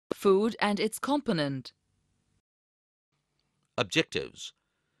Food and its component. Objectives.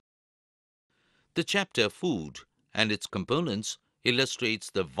 The chapter Food and its components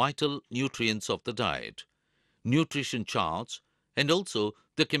illustrates the vital nutrients of the diet, nutrition charts, and also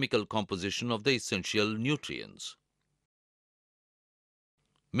the chemical composition of the essential nutrients.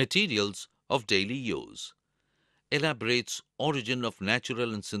 Materials of daily use. Elaborates origin of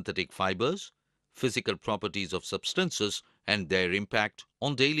natural and synthetic fibers, physical properties of substances and their impact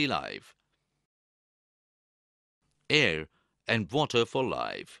on daily life. Air and water for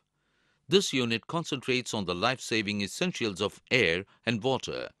life. This unit concentrates on the life-saving essentials of air and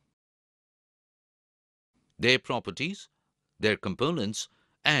water, their properties, their components,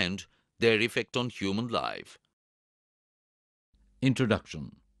 and their effect on human life.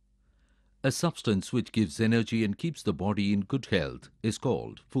 Introduction. A substance which gives energy and keeps the body in good health is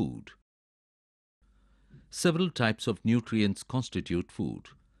called food. Several types of nutrients constitute food.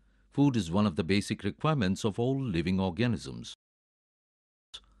 Food is one of the basic requirements of all living organisms.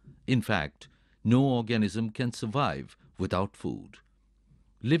 In fact, no organism can survive without food.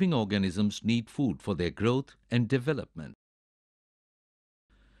 Living organisms need food for their growth and development.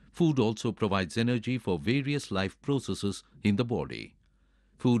 Food also provides energy for various life processes in the body.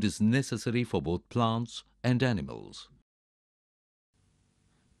 Food is necessary for both plants and animals.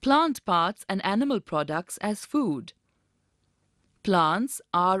 Plant parts and animal products as food. Plants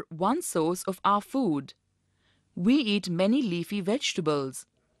are one source of our food. We eat many leafy vegetables.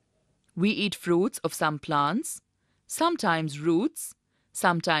 We eat fruits of some plants, sometimes roots,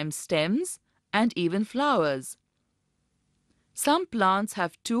 sometimes stems, and even flowers. Some plants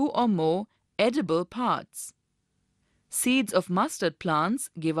have 2 or more edible parts. Seeds of mustard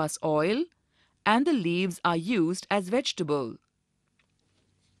plants give us oil, and the leaves are used as vegetable.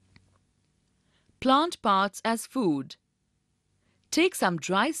 Plant parts as food. Take some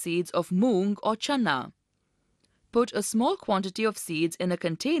dry seeds of moong or chana. Put a small quantity of seeds in a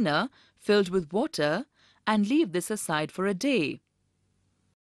container filled with water and leave this aside for a day.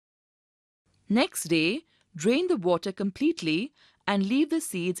 Next day, drain the water completely and leave the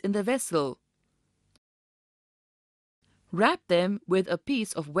seeds in the vessel. Wrap them with a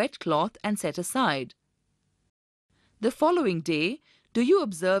piece of wet cloth and set aside. The following day, do you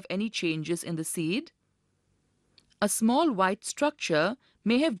observe any changes in the seed? A small white structure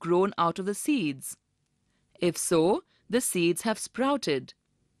may have grown out of the seeds. If so, the seeds have sprouted.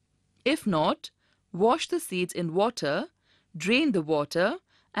 If not, wash the seeds in water, drain the water,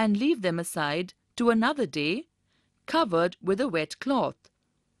 and leave them aside to another day, covered with a wet cloth.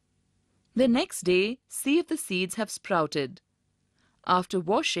 The next day, see if the seeds have sprouted. After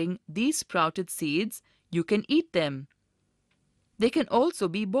washing these sprouted seeds, you can eat them. They can also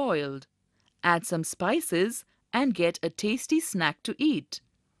be boiled. Add some spices and get a tasty snack to eat.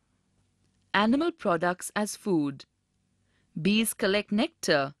 Animal products as food. Bees collect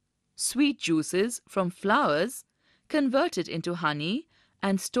nectar, sweet juices from flowers, convert it into honey,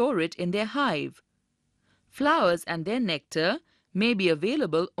 and store it in their hive. Flowers and their nectar may be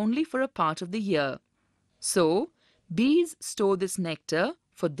available only for a part of the year. So, bees store this nectar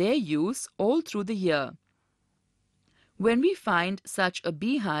for their use all through the year. When we find such a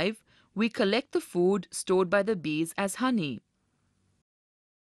beehive, we collect the food stored by the bees as honey.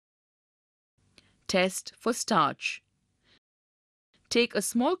 Test for starch. Take a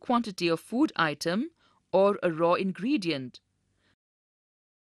small quantity of food item or a raw ingredient.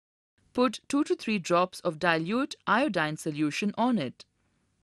 Put 2 to 3 drops of dilute iodine solution on it.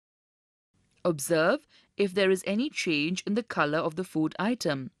 Observe if there is any change in the color of the food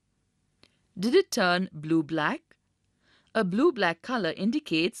item. Did it turn blue-black? A blue-black color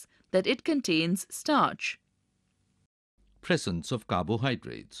indicates that it contains starch. Presence of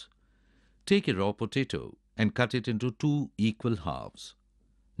carbohydrates. Take a raw potato and cut it into 2 equal halves.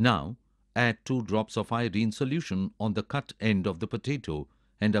 Now, add 2 drops of iodine solution on the cut end of the potato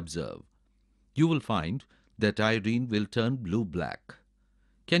and observe. You will find that iodine will turn blue-black.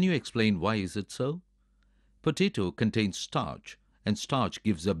 Can you explain why is it so? Potato contains starch, and starch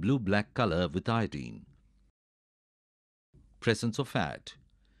gives a blue-black color with iodine. Presence of fat.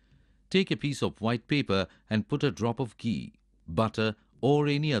 Take a piece of white paper and put a drop of ghee, butter, or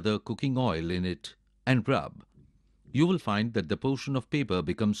any other cooking oil in it and rub. You will find that the portion of paper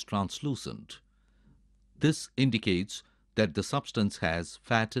becomes translucent. This indicates that the substance has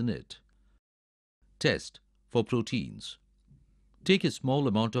fat in it. Test for proteins. Take a small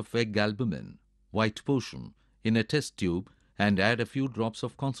amount of egg albumin, white portion, in a test tube and add a few drops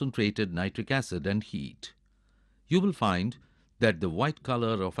of concentrated nitric acid and heat. You will find that the white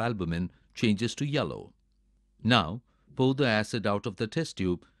color of albumin changes to yellow. Now, pour the acid out of the test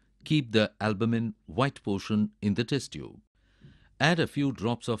tube, keep the albumin white portion in the test tube. Add a few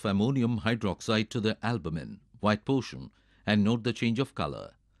drops of ammonium hydroxide to the albumin white portion and note the change of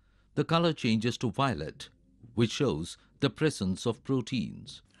color. The color changes to violet, which shows the presence of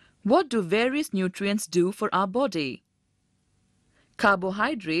proteins. What do various nutrients do for our body?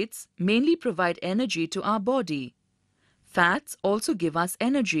 Carbohydrates mainly provide energy to our body. Fats also give us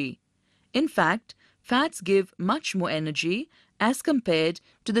energy. In fact, fats give much more energy as compared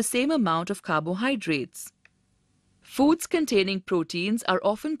to the same amount of carbohydrates. Foods containing proteins are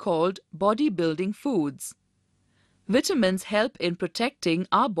often called body-building foods. Vitamins help in protecting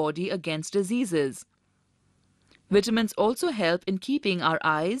our body against diseases. Vitamins also help in keeping our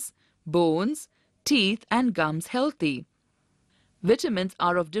eyes, bones, teeth and gums healthy. Vitamins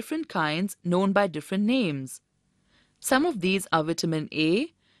are of different kinds known by different names. Some of these are vitamin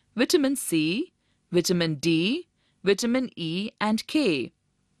A, vitamin C, vitamin D, vitamin E and K.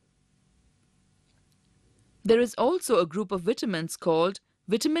 There is also a group of vitamins called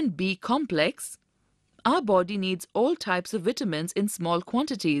vitamin B complex. Our body needs all types of vitamins in small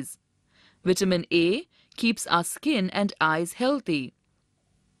quantities. Vitamin A keeps our skin and eyes healthy.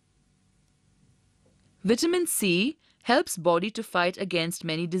 Vitamin C helps body to fight against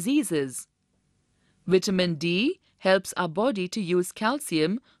many diseases. Vitamin D helps our body to use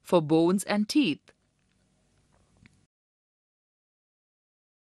calcium for bones and teeth.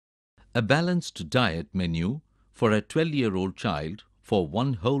 A balanced diet menu for a 12-year-old child for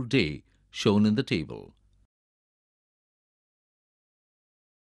one whole day shown in the table.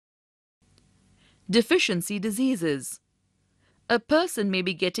 Deficiency diseases. A person may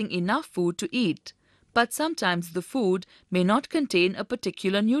be getting enough food to eat, but sometimes the food may not contain a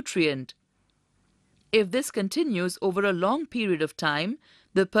particular nutrient. If this continues over a long period of time,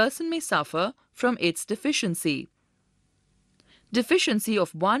 the person may suffer from its deficiency. Deficiency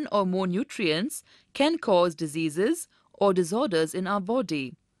of one or more nutrients can cause diseases or disorders in our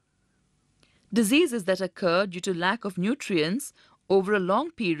body. Diseases that occur due to lack of nutrients over a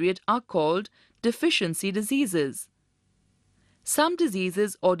long period are called deficiency diseases. Some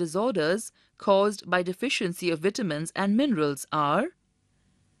diseases or disorders caused by deficiency of vitamins and minerals are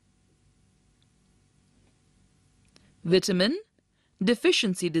vitamin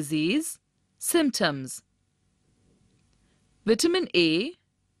deficiency disease. Symptoms: vitamin A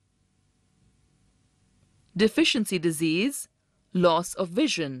deficiency disease, loss of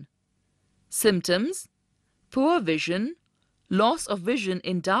vision. Symptoms: poor vision, loss of vision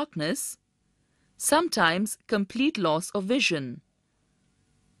in darkness, sometimes complete loss of vision.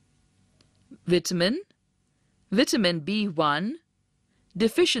 Vitamin B1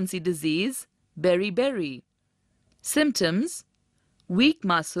 deficiency disease, beriberi. Symptoms: weak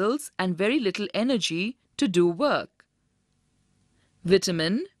muscles and very little energy to do work.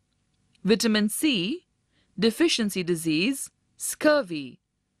 Vitamin C deficiency disease, scurvy.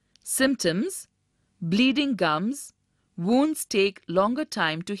 Symptoms: bleeding gums, wounds take longer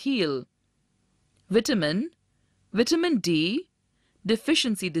time to heal. Vitamin D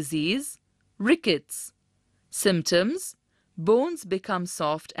deficiency disease, rickets. Symptoms: bones become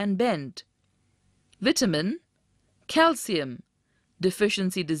soft and bent. Vitamin calcium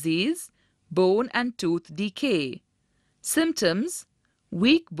deficiency disease, bone and tooth decay. Symptoms: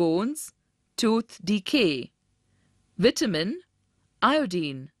 weak bones, tooth decay. Vitamin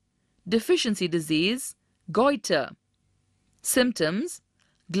iodine deficiency disease, goiter. Symptoms: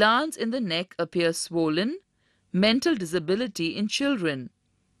 glands in the neck appear swollen, mental disability in children.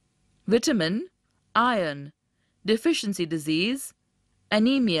 Vitamin iron deficiency disease,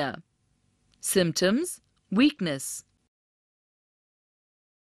 anemia. Symptoms: weakness.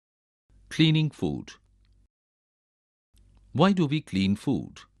 Cleaning food. Why do we clean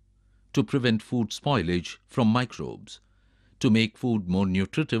food? To prevent food spoilage from microbes, to make food more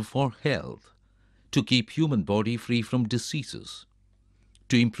nutritive for health, to keep human body free from diseases,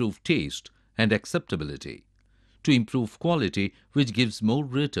 to improve taste and acceptability, to improve quality which gives more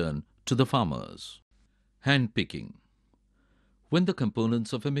return to the farmers. Hand picking. When the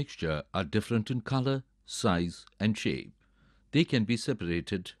components of a mixture are different in color, size and shape, they can be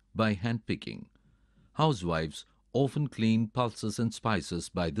separated by hand picking. Housewives often clean pulses and spices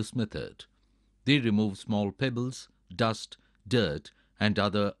by this method. They remove small pebbles, dust, dirt and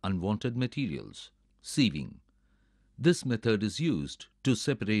other unwanted materials. Sieving. This method is used to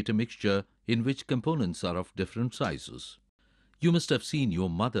separate a mixture in which components are of different sizes. You must have seen your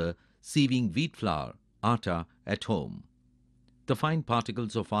mother sieving wheat flour, atta, at home. The fine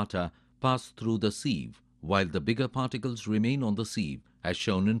particles of atta pass through the sieve, while the bigger particles remain on the sieve, as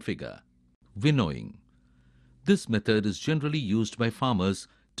shown in figure. Winnowing. This method is generally used by farmers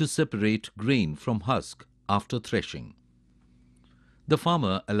to separate grain from husk after threshing. The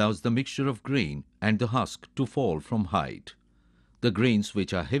farmer allows the mixture of grain and the husk to fall from height. The grains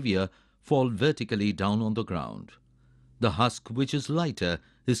which are heavier fall vertically down on the ground. The husk which is lighter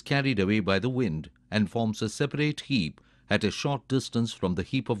is carried away by the wind and forms a separate heap at a short distance from the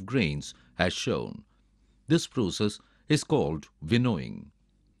heap of grains as shown. This process is called winnowing.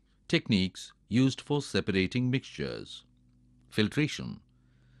 Techniques used for separating mixtures. Filtration.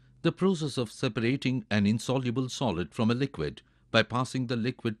 The process of separating an insoluble solid from a liquid by passing the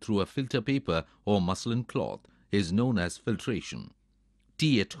liquid through a filter paper or muslin cloth is known as filtration.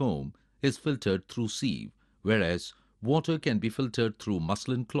 Tea at home is filtered through sieve, whereas water can be filtered through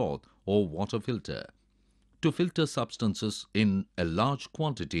muslin cloth or water filter. To filter substances in a large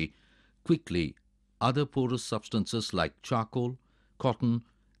quantity quickly, other porous substances like charcoal, cotton,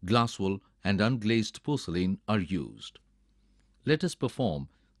 glasswool and unglazed porcelain are used. Let us perform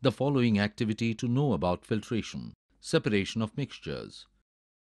the following activity to know about filtration. Separation of mixtures.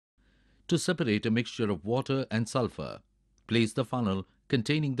 To separate a mixture of water and sulfur, place the funnel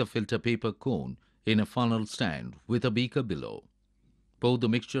containing the filter paper cone in a funnel stand with a beaker below. Pour the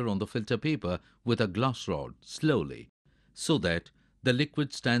mixture on the filter paper with a glass rod slowly so that the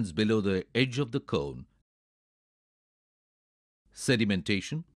liquid stands below the edge of the cone.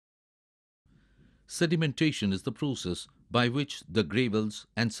 Sedimentation. Sedimentation is the process by which the gravels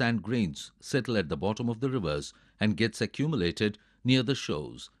and sand grains settle at the bottom of the rivers and gets accumulated near the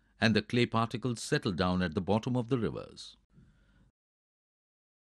shores, and the clay particles settle down at the bottom of the rivers.